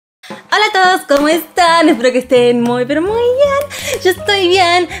Hola a todos, ¿cómo están? Espero que estén muy pero muy bien. Yo estoy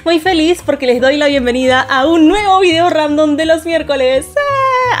bien, muy feliz porque les doy la bienvenida a un nuevo video random de los miércoles.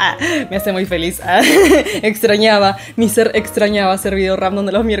 Me hace muy feliz. Mi ser extrañaba hacer video random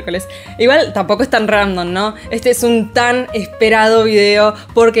de los miércoles. Igual tampoco es tan random, ¿no? Este es un tan esperado video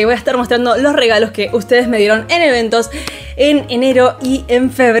porque voy a estar mostrando los regalos que ustedes me dieron en eventos en enero y en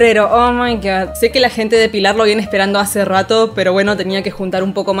febrero. Oh my god. Sé que la gente de Pilar lo viene esperando hace rato, pero bueno, tenía que juntar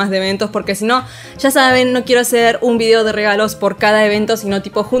un poco más de eventos porque si no, ya saben, no quiero hacer un video de regalos por cada evento, sino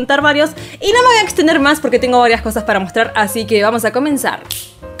tipo juntar varios. Y no me voy a extender más porque tengo varias cosas para mostrar, así que vamos a comenzar.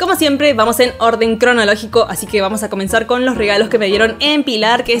 Como siempre, vamos en orden cronológico, así que vamos a comenzar con los regalos que me dieron en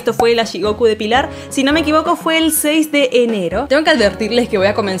Pilar, que esto fue la Shigoku de Pilar. Si no me equivoco, fue el 6 de enero. Tengo que advertirles que voy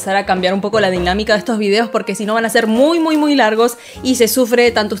a comenzar a cambiar un poco la dinámica de estos videos porque si no van a ser muy largos y se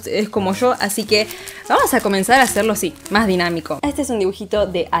sufre tanto ustedes como yo, así que vamos a comenzar a hacerlo así, más dinámico. Este es un dibujito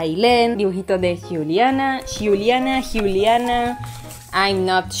de Aileen, dibujito de Juliana, I'm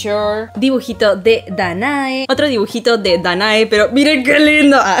not sure. Dibujito de Danae. Otro dibujito de Danae, pero miren qué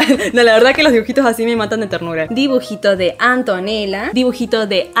lindo. No, la verdad que los dibujitos así me matan de ternura. Dibujito de Antonella. Dibujito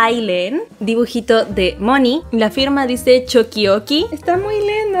de Aileen. Dibujito de Moni. La firma dice Chokioki. Está muy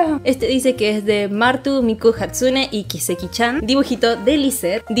lindo. Este dice que es de Martu, Miku, Hatsune y Kiseki-chan. Dibujito de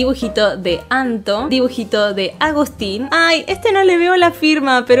Lisette. Dibujito de Anto. Dibujito de Agustín. Ay, este no le veo la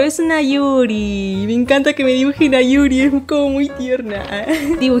firma, pero es una Yuri. Me encanta que me dibujen a Yuri, es como muy tierna.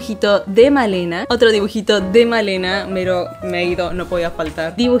 Dibujito de Malena. Otro dibujito de Malena. Mero Meido, no podía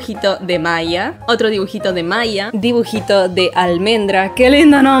faltar. Dibujito de Maya. Otro dibujito de Maya. Dibujito de Almendra. ¡Qué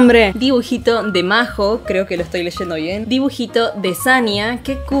lindo nombre! Dibujito de Majo. Creo que lo estoy leyendo bien. Dibujito de Sania.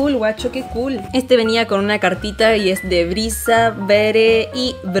 ¡Qué cool, guacho! ¡Qué cool! Este venía con una cartita y es de Brisa, Bere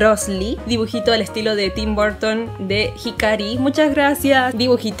y Brosley. Dibujito al estilo de Tim Burton de Hikari. Muchas gracias.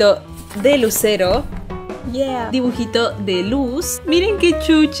 Dibujito de Lucero. Yeah. Dibujito de Luz. Miren qué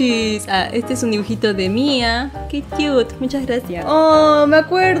chuchis. Este es un dibujito de Mía. Qué cute. Muchas gracias. Oh, me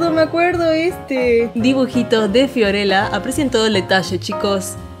acuerdo este. Dibujito de Fiorella. Aprecien todo el detalle,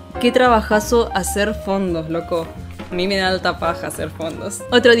 chicos. Qué trabajazo hacer fondos, loco. A mí me da alta paja hacer fondos.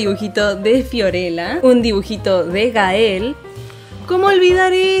 Otro dibujito de Fiorella. Un dibujito de Gael. ¿Cómo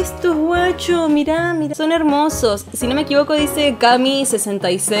olvidar estos, guacho? Mirá, son hermosos. Si no me equivoco dice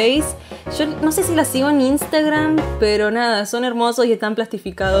Cami66. Yo no sé si la sigo en Instagram, pero nada, son hermosos y están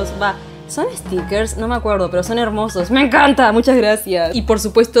plastificados. ¿Son stickers? No me acuerdo, pero son hermosos. ¡Me encanta! Muchas gracias. Y por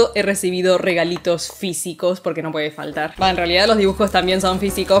supuesto he recibido regalitos físicos, porque no puede faltar. En realidad los dibujos también son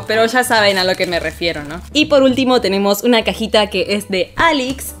físicos, pero ya saben a lo que me refiero, ¿no? Y por último tenemos una cajita que es de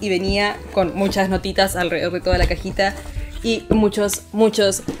Alex y venía con muchas notitas alrededor de toda la cajita. Y muchos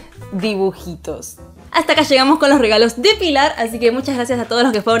dibujitos. Hasta acá llegamos con los regalos de Pilar, así que muchas gracias a todos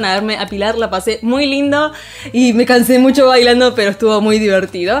los que fueron a verme a Pilar, la pasé muy lindo y me cansé mucho bailando, pero estuvo muy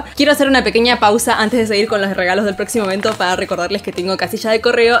divertido. Quiero hacer una pequeña pausa antes de seguir con los regalos del próximo evento para recordarles que tengo casilla de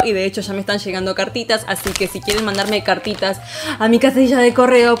correo y de hecho ya me están llegando cartitas, así que si quieren mandarme cartitas a mi casilla de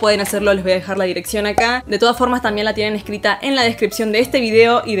correo pueden hacerlo, les voy a dejar la dirección acá. De todas formas también la tienen escrita en la descripción de este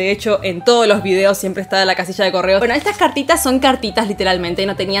video y de hecho en todos los videos siempre está la casilla de correo. Bueno, estas cartitas son cartitas literalmente,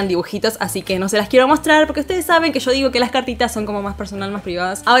 no tenían dibujitos, así que no se las quiero mostrar porque ustedes saben que yo digo que las cartitas son como más personal, más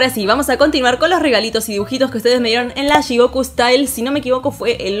privadas. Ahora sí, vamos a continuar con los regalitos y dibujitos que ustedes me dieron en la Shigoku Style. Si no me equivoco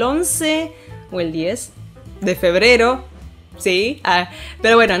fue el 11 o el 10 de febrero. Sí,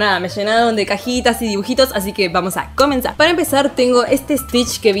 pero bueno, nada, me llenaron de cajitas y dibujitos, así que vamos a comenzar. Para empezar tengo este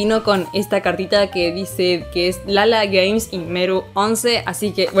Stitch que vino con esta cartita que dice que es Lala Games y Meru 11,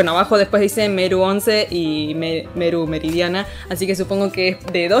 así que, bueno, abajo después dice Meru 11 y Meru Meridiana, así que supongo que es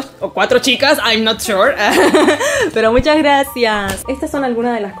de 2 o 4 chicas, I'm not sure, pero muchas gracias. Estas son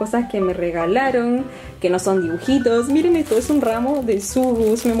algunas de las cosas que me regalaron, que no son dibujitos. Miren esto, es un ramo de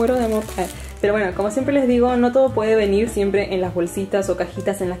Suyos, me muero de amor. Pero bueno, como siempre les digo, no todo puede venir siempre en las bolsitas o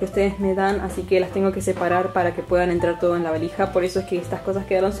cajitas en las que ustedes me dan, así que las tengo que separar para que puedan entrar todo en la valija. Por eso es que estas cosas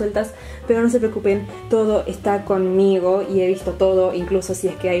quedaron sueltas, pero no se preocupen, todo está conmigo y he visto todo, incluso si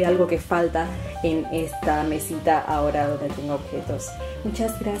es que hay algo que falta en esta mesita ahora donde tengo objetos.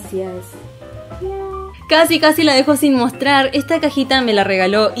 Muchas gracias. Casi la dejo sin mostrar. Esta cajita me la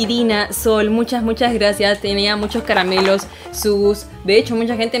regaló Irina Sol. Muchas gracias. Tenía muchos caramelos Sus. De hecho,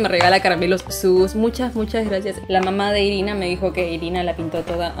 mucha gente me regala caramelos Sus. Muchas gracias. La mamá de Irina me dijo que Irina la pintó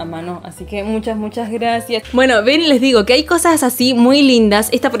toda a mano. Así que muchas gracias. Bueno, ven, les digo que hay cosas así muy lindas.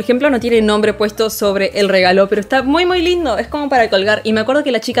 Esta, por ejemplo, no tiene nombre puesto sobre el regalo, pero está muy lindo. Es como para colgar. Y me acuerdo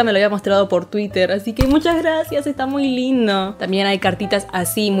que la chica me lo había mostrado por Twitter. Así que muchas gracias. Está muy lindo. También hay cartitas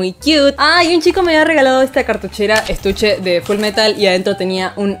así muy cute. Ah, y un chico me había regalado lado esta cartuchera estuche de Full Metal y adentro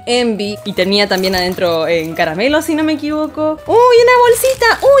tenía un Envy y tenía también adentro en caramelo, si no me equivoco. ¡Uy, una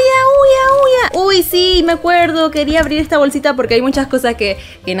bolsita! ¡Uy, uy, sí, me acuerdo! Quería abrir esta bolsita porque hay muchas cosas que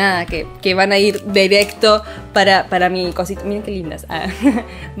van a ir directo para mi cosita. Miren qué lindas.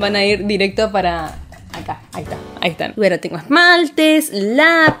 Van a ir directo para... Acá, ahí están. Bueno, tengo esmaltes,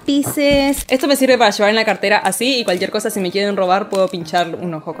 lápices. Esto me sirve para llevar en la cartera así y cualquier cosa si me quieren robar puedo pinchar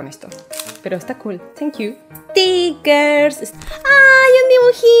un ojo con esto. Pero está cool, thank you. Stickers. ¡Ay, un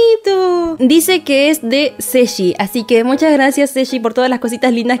dibujito! Dice que es de Seiji, así que muchas gracias Seiji por todas las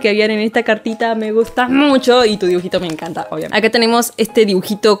cositas lindas que habían en esta cartita. Me gusta mucho y tu dibujito me encanta, obviamente. Acá tenemos este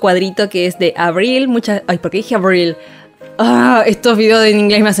dibujito cuadrito que es de Abril. Ay, ¿por qué dije Abril? Estos videos en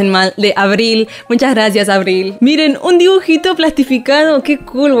inglés me hacen mal. De Abril. Muchas gracias, Abril. Miren, un dibujito plastificado. Qué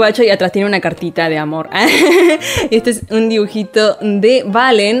cool, guacho. Y atrás tiene una cartita de amor. Este es un dibujito de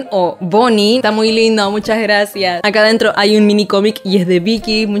Valen o Bonnie. Está muy lindo. Muchas gracias. Acá adentro hay un mini cómic y es de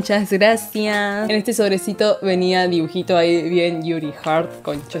Vicky. Muchas gracias. En este sobrecito venía dibujito ahí bien Yuri Heart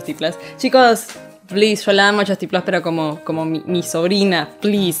con Chosty Plus. Chicos, please, yo la amo a Chosty Plus, pero como mi sobrina,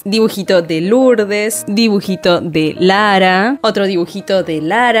 please. Dibujito de Lourdes, dibujito de Lara, otro dibujito de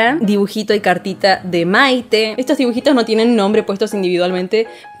Lara, dibujito y cartita de Maite. Estos dibujitos no tienen nombre puestos individualmente,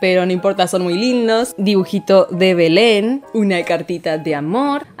 pero no importa, son muy lindos. Dibujito de Belén, una cartita de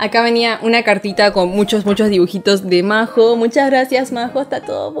amor. Acá venía una cartita con muchos dibujitos de Majo. Muchas gracias, Majo, está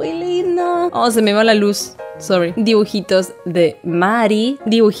todo muy lindo. Oh, se me va la luz. Sorry. Dibujitos de Mari,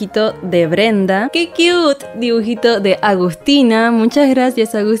 dibujito de Brenda. ¡Qué cute! Dibujito de Agustina. Muchas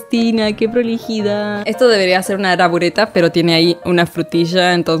gracias, Agustina. ¡Qué prolijidad! Esto debería ser una arabureta, pero tiene ahí una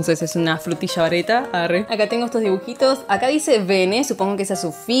frutilla, entonces es una frutilla vareta. Arre. Acá tengo estos dibujitos. Acá dice Bene, supongo que esa es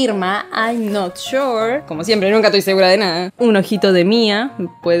su firma. I'm not sure. Como siempre, nunca estoy segura de nada. Un ojito de Mía.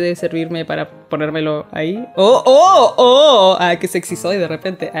 Puede servirme para ponérmelo ahí. ¡Oh! ¡Qué sexy soy de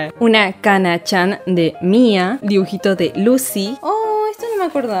repente! Una Kana-chan de Mía. Dibujito de Lucy. ¡Oh! Esto no me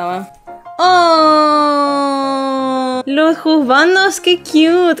acordaba. ¡Oh! Los juzbandos, qué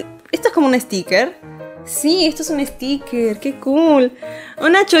cute. Esto es como un sticker. Sí, esto es un sticker, qué cool.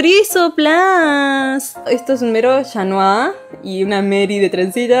 Una chorizo plus. Esto es un mero chanois y una Mary de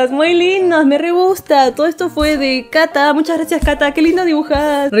trencitas. Muy lindos, me re gusta. Todo esto fue de Cata. Muchas gracias, Cata, qué lindo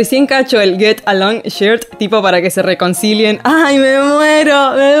dibujadas. Recién cacho el Get Along Shirt, tipo para que se reconcilien. ¡Ay, me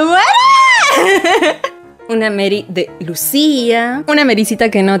muero! Una Mary de Lucía. Una Mericita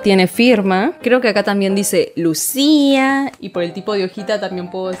que no tiene firma. Creo que acá también dice Lucía. Y por el tipo de hojita también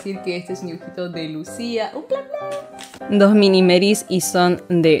puedo decir que este es un dibujito de Lucía. Dos mini Merys y son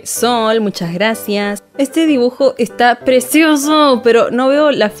de Sol. Muchas gracias. Este dibujo está precioso, pero no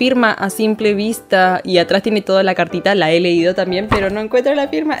veo la firma a simple vista. Y atrás tiene toda la cartita. La he leído también, pero no encuentro la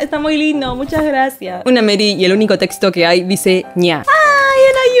firma. Está muy lindo. Muchas gracias. Una Mary y el único texto que hay dice ña. ¡Ay,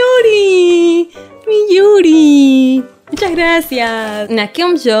 una Yuri! ¡Mi Yuri! Muchas gracias. Una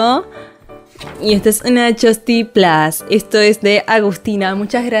Kyomjo. Y esta es una Chosty Plus. Esto es de Agustina.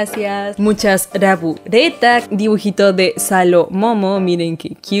 Muchas gracias. Muchas raburetas. Dibujito de Salo Momo. Miren qué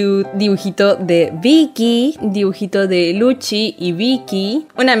cute. Dibujito de Vicky. Dibujito de Luchi y Vicky.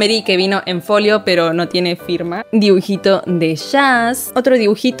 Una Mary que vino en folio pero no tiene firma. Dibujito de Jazz. Otro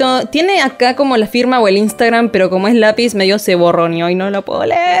dibujito. Tiene acá como la firma o el Instagram, pero como es lápiz medio se borroneó y no lo puedo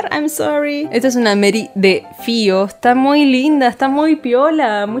leer. I'm sorry. Esta es una Mary de Fío. Está muy linda. Está muy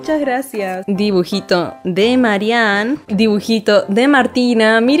piola. Muchas gracias. Dibujito de Marianne. Dibujito de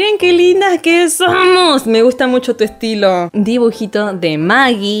Martina. Miren qué lindas que somos. Me gusta mucho tu estilo. Dibujito de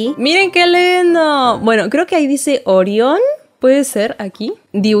Maggie. Miren qué lindo. Bueno, creo que ahí dice Orión. Puede ser aquí.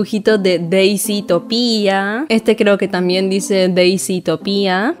 Dibujito de Daisy Topía. Este creo que también dice Daisy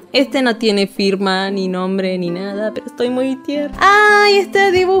Topía. Este no tiene firma, ni nombre, ni nada, pero estoy muy tierna. ¡Ay,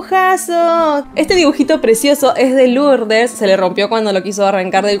 este dibujazo! Este dibujito precioso es de Lourdes. Se le rompió cuando lo quiso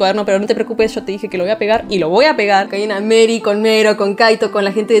arrancar del cuaderno, pero no te preocupes, yo te dije que lo voy a pegar y lo voy a pegar. Hay una Mary con Mero, con Kaito, con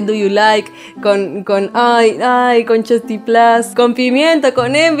la gente de Do You Like, con Chosty Plus, con Pimiento,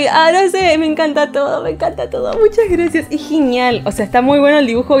 con Envy. No sé, me encanta todo, me encanta todo. Muchas gracias, es genial. O sea, está muy bueno el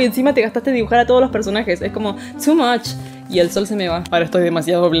dibujo y encima te gastaste en dibujar a todos los personajes. Es como too much. Y el sol se me va. Ahora estoy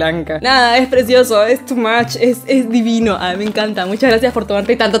demasiado blanca. Nada, es precioso, es too much, es divino. Me encanta. Muchas gracias por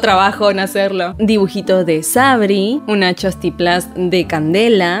tomarte tanto trabajo en hacerlo. Dibujito de Sabri. Una Chosty Plus de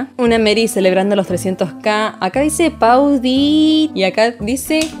Candela. Una Mary celebrando los 300k. Acá dice Paudi. Y acá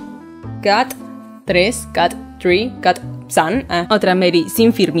dice Cat 3, Cat 3, Cat San. Otra Mary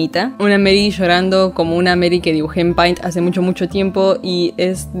sin firmita. Una Mary llorando como una Mary que dibujé en Paint hace mucho tiempo. Y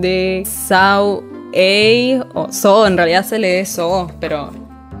es de Sao o So, en realidad se lee So, pero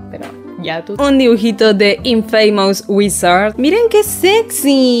Yatus. Un dibujito de Infamous Wizard. Miren qué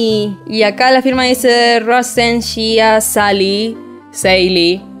sexy. Y acá la firma dice Rosen, Shia, Sally,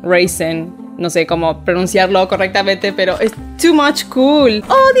 Saily, Raisin. No sé cómo pronunciarlo correctamente, pero es too much cool.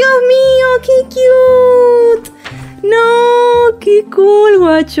 ¡Oh, Dios mío! ¡Qué cute! ¡No! ¡Qué cool,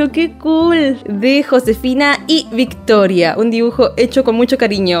 guacho! ¡Qué cool! De Josefina y Victoria. Un dibujo hecho con mucho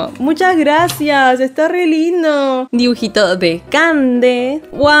cariño. ¡Muchas gracias! ¡Está re lindo! Dibujito de Grande.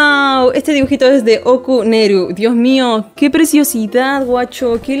 ¡Wow! Este dibujito es de Oku Neru. Dios mío, qué preciosidad,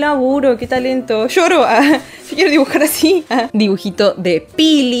 guacho. ¡Qué laburo! ¡Qué talento! ¡Lloro! Yo quiero dibujar así. Dibujito de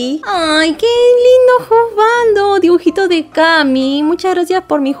Pili. ¡Ay, qué lindo juzbando! Dibujito de Cami. Muchas gracias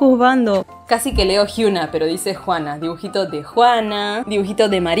por mi juzbando. Casi que leo Hyuna, pero dice Juana. Dibujito de Juana. Dibujito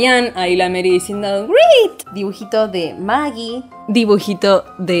de Marianne. Ahí la Mary diciendo ¡Great! Dibujito de Maggie. Dibujito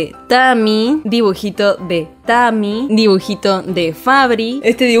de Tami. Dibujito de Tami. Dibujito de Fabri.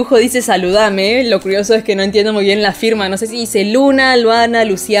 Este dibujo dice saludame. Lo curioso es que no entiendo muy bien la firma. No sé si dice Luna, Luana,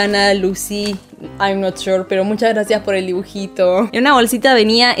 Luciana, Lucy. I'm not sure, pero muchas gracias por el dibujito. En una bolsita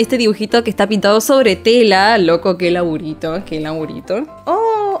venía este dibujito que está pintado sobre tela. Loco, qué laburito, qué laburito.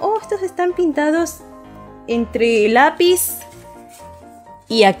 Oh, estos están pintados entre lápiz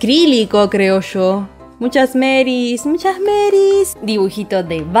y acrílico, creo yo. Muchas Marys, muchas Marys. Dibujito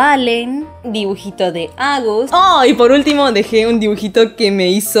de Valen. Dibujito de Agus. Oh, y por último dejé un dibujito que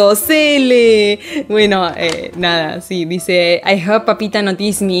me hizo Cele. Bueno, nada, sí, dice I hope Papita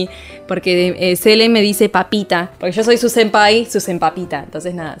notice me. Porque Cele me dice papita. Porque yo soy su senpai, su senpapita.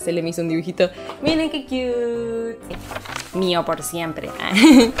 Entonces nada, Cele me hizo un dibujito. Miren qué cute. Mío por siempre.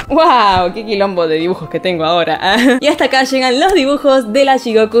 ¡Wow! ¡Qué quilombo de dibujos que tengo ahora! Y hasta acá llegan los dibujos de la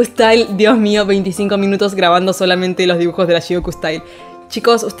Shigoku Style. Dios mío, 25 minutos grabando solamente los dibujos de la Shigoku Style.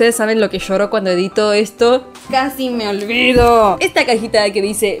 Chicos, ustedes saben lo que lloro cuando edito esto. Casi me olvido. Esta cajita que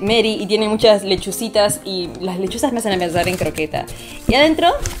dice Mary y tiene muchas lechucitas. Y las lechuzas me hacen pensar en croqueta. Y adentro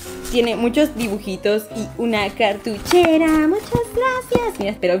tiene muchos dibujitos y una cartuchera. Muchas gracias.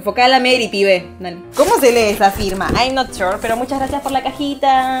 Mira, pero enfoca a la Mary, pibe. Dale. ¿Cómo se lee esa firma? I'm not sure, pero muchas gracias por la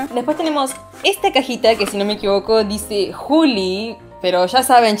cajita. Después tenemos esta cajita que, si no me equivoco, dice Juli. Pero ya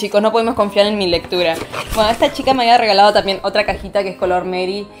saben, chicos, no podemos confiar en mi lectura. Bueno, esta chica me había regalado también otra cajita que es color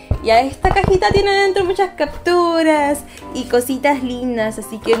Mary. Y a esta cajita tiene dentro muchas capturas y cositas lindas.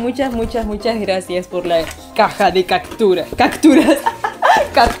 Así que muchas gracias por la caja de capturas.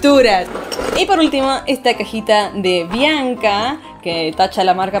 Capturas. Y por último, esta cajita de Bianca, que tacha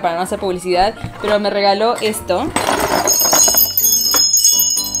la marca para no hacer publicidad, pero me regaló esto.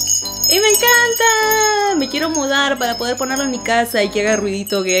 ¡Y me encanta! Me quiero mudar para poder ponerlo en mi casa y que haga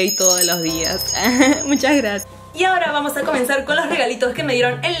ruidito gay todos los días. Muchas gracias. Y ahora vamos a comenzar con los regalitos que me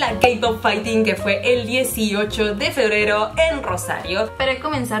dieron en la K-Pop Fighting, que fue el 18 de febrero en Rosario. Para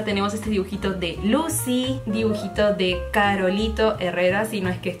comenzar tenemos este dibujito de Lucy, dibujito de Carolito Herrera, si no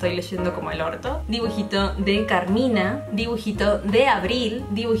es que estoy leyendo como el orto, dibujito de Carmina, dibujito de Abril,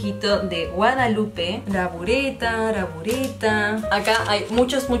 dibujito de Guadalupe, Rabureta. Acá hay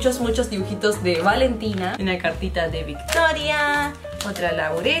muchos dibujitos de Valentina, una cartita de Victoria, otra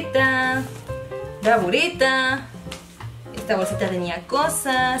Laureta. Esta bolsita tenía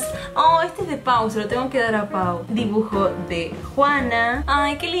cosas. Oh, este es de Pau, se lo tengo que dar a Pau. Dibujo de Juana.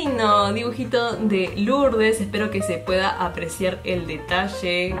 Ay, qué lindo. Dibujito de Lourdes. Espero que se pueda apreciar el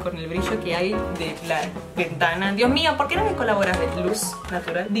detalle con el brillo que hay de la ventana. Dios mío, ¿por qué no me colaboras de luz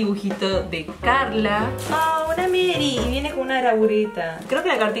natural? Dibujito de Carla. Oh, una Mary. Y viene con una arabureta. Creo que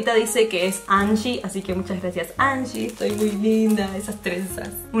la cartita dice que es Angie, así que muchas gracias, Angie. Estoy muy linda. Esas trenzas.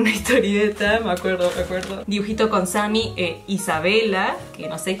 Una historieta, me acuerdo. Dibujito con Sammy e Isabela, que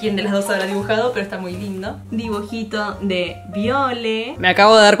no sé quién de las dos habrá dibujado, pero está muy lindo. Dibujito de Viole. Me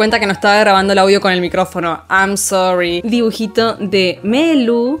acabo de dar cuenta que no estaba grabando el audio con el micrófono. I'm sorry. Dibujito de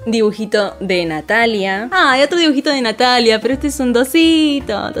Melu. Dibujito de Natalia. Hay otro dibujito de Natalia, pero este es un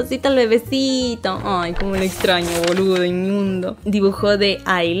dosito al bebecito. Ay, cómo lo extraño, boludo, inmundo. Dibujo de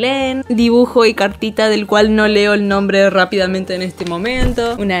Aileen. Dibujo y cartita del cual no leo el nombre rápidamente en este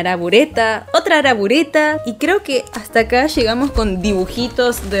momento. Una arabureta. Otra arabureta. Y creo que hasta acá llegamos con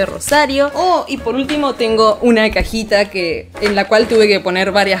dibujitos de Rosario. Oh, y por último tengo una cajita en la cual tuve que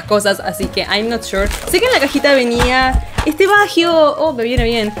poner varias cosas, así que I'm not sure. Sé que en la cajita venía este bagio. Oh, me viene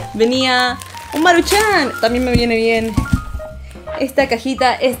bien. Venía un Maruchan. También me viene bien. Esta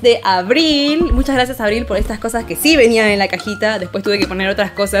cajita es de Abril. Muchas gracias, Abril, por estas cosas que sí venían en la cajita. Después tuve que poner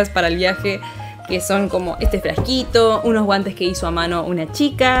otras cosas para el viaje, que son como este frasquito, unos guantes que hizo a mano una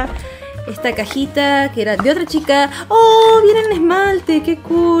chica, esta cajita que era de otra chica. ¡Oh! Viene en esmalte, qué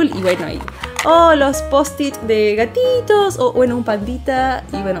cool. Y bueno, hay o los post-it de gatitos, o bueno, un pandita.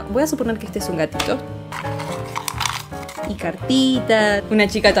 Y bueno, voy a suponer que este es un gatito. Y cartitas. Una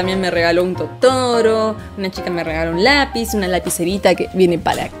chica también me regaló un totoro. Una chica me regaló un lápiz, una lapicerita que viene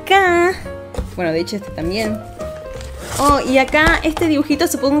para acá. Bueno, de hecho este también. Oh, y acá este dibujito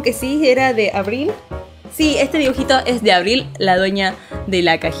supongo que sí era de Abril. Sí, este dibujito es de Abril, la dueña de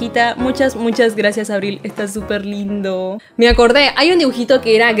la cajita. Muchas gracias, Abril. Está súper lindo. Me acordé, hay un dibujito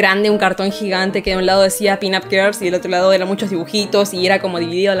que era grande, un cartón gigante que de un lado decía Pin-Up Girls y del otro lado eran muchos dibujitos y era como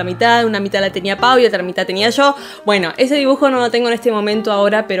dividido a la mitad. Una mitad la tenía Pau y otra mitad tenía yo. Bueno, ese dibujo no lo tengo en este momento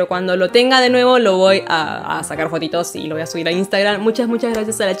ahora, pero cuando lo tenga de nuevo lo voy a sacar fotitos y lo voy a subir a Instagram. Muchas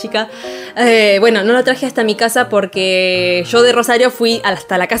gracias a la chica. Bueno, no lo traje hasta mi casa porque yo de Rosario fui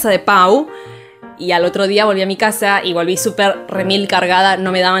hasta la casa de Pau. Y al otro día volví a mi casa y volví súper remil cargada.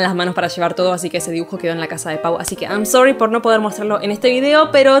 No me daban las manos para llevar todo, así que ese dibujo quedó en la casa de Pau. Así que I'm sorry por no poder mostrarlo en este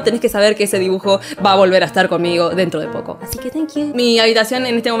video, pero tenés que saber que ese dibujo va a volver a estar conmigo dentro de poco. Así que thank you. Mi habitación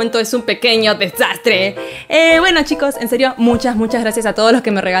en este momento es un pequeño desastre. Bueno chicos, en serio, muchas gracias a todos los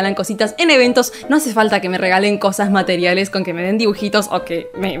que me regalan cositas en eventos. No hace falta que me regalen cosas materiales, con que me den dibujitos o que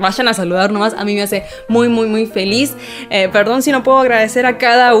me vayan a saludar nomás. A mí me hace muy feliz. Perdón si no puedo agradecer a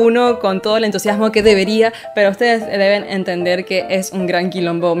cada uno con todo el entusiasmo que debería, pero ustedes deben entender que es un gran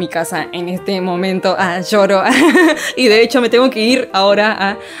quilombo mi casa en este momento. Lloro. Y de hecho me tengo que ir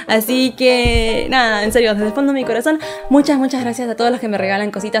ahora. Así que nada, en serio, desde el fondo de mi corazón, muchas gracias a todos los que me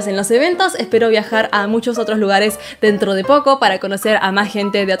regalan cositas en los eventos. Espero viajar a muchos otros lugares dentro de poco para conocer a más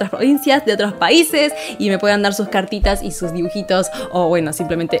gente de otras provincias, de otros países, y me puedan dar sus cartitas y sus dibujitos, o bueno,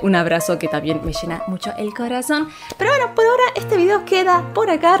 simplemente un abrazo que también me llena mucho el corazón. Pero bueno, por ahora este video queda por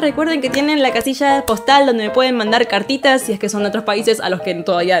acá. Recuerden que tienen la casilla postal donde me pueden mandar cartitas si es que son de otros países a los que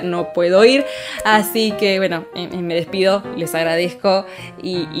todavía no puedo ir. Así que bueno, me despido, les agradezco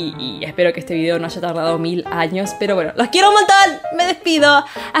y espero que este video no haya tardado 1000 años. Pero bueno, los quiero un montón, me despido.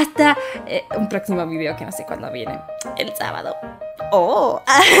 Hasta un próximo video que no sé cuándo viene. El sábado. Oh.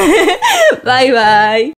 Bye.